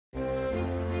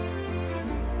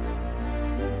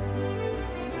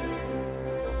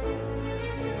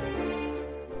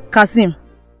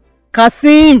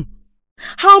Kasim,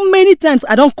 how many times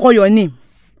I don't call your name?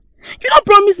 You don't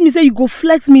promise me say you go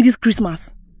flex me this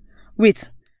Christmas. Wait,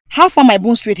 how far my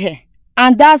bone straight hair?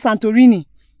 And that Santorini.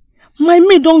 My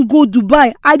maid don't go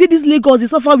Dubai. I did this Lagos, they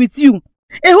suffer with you.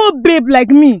 A whole babe like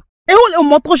me. A whole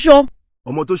Omotosho.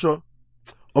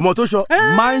 Omotosho,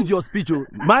 mind your speech, oh.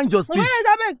 Mind your speech.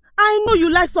 I know you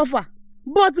like suffer.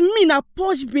 But me na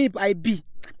posh babe I be.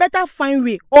 Better find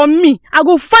way. Or me, I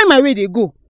go find my way they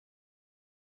go.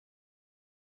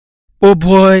 Oh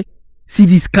boy, see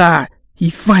this car.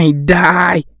 He fine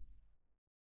die.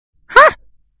 Ha!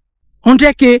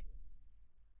 100K.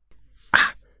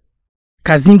 Ah.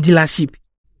 Kazim dealership.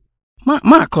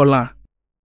 Ma call her.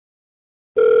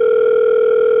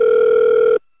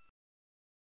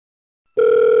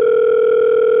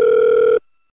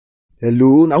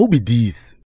 Hello, now who be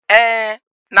this?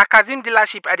 Na Kazim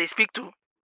dealership I dey speak to.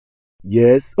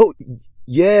 Yes. Oh,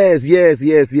 yes.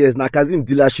 Na Kazim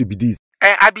dealership be this.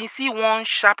 I been see one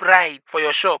sharp ride for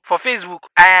your shop for Facebook.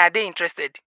 I dey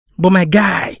interested. But my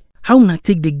guy, how una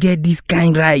take dey get this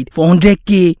kind ride for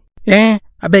 100K?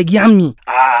 Abeg yam me.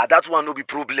 That one no be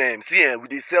problem. See, we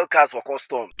dey sell cars for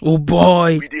custom. Oh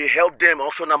boy. We dey help them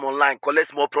auction them online, collect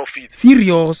small profit.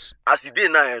 Serious? As e dey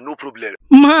now, no problem.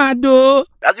 Mado.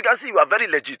 As you can see, we are very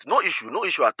legit. No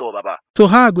issue at all, Baba. So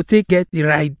how I go take get the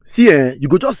ride? See, you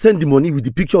go just send the money with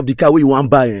the picture of the car where you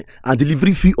want buy, and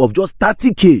delivery fee of just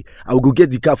 30K. I will go get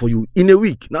the car for you in a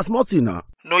week. Na small thing now.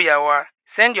 No yawa.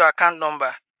 Send your account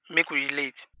number. Make we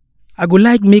relate. I go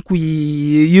like make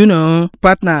we,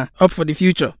 partner up for the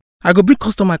future. I go bring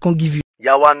customer can give you.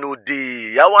 Yawa no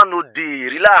day.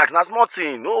 Relax, na small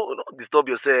thing. No disturb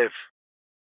yourself.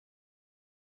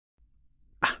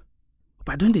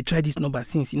 But don't they try this number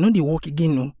since they work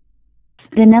again, no?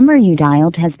 The number you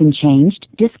dialed has been changed,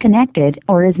 disconnected,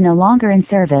 or is no longer in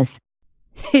service.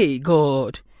 Hey,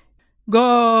 God.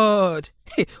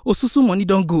 Hey, Osusu money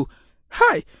don't go.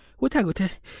 Hi, what I go tell?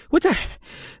 What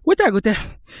I go tell?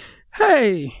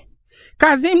 Hey,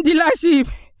 Kazim dealership,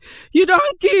 you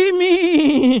don't kill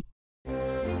me.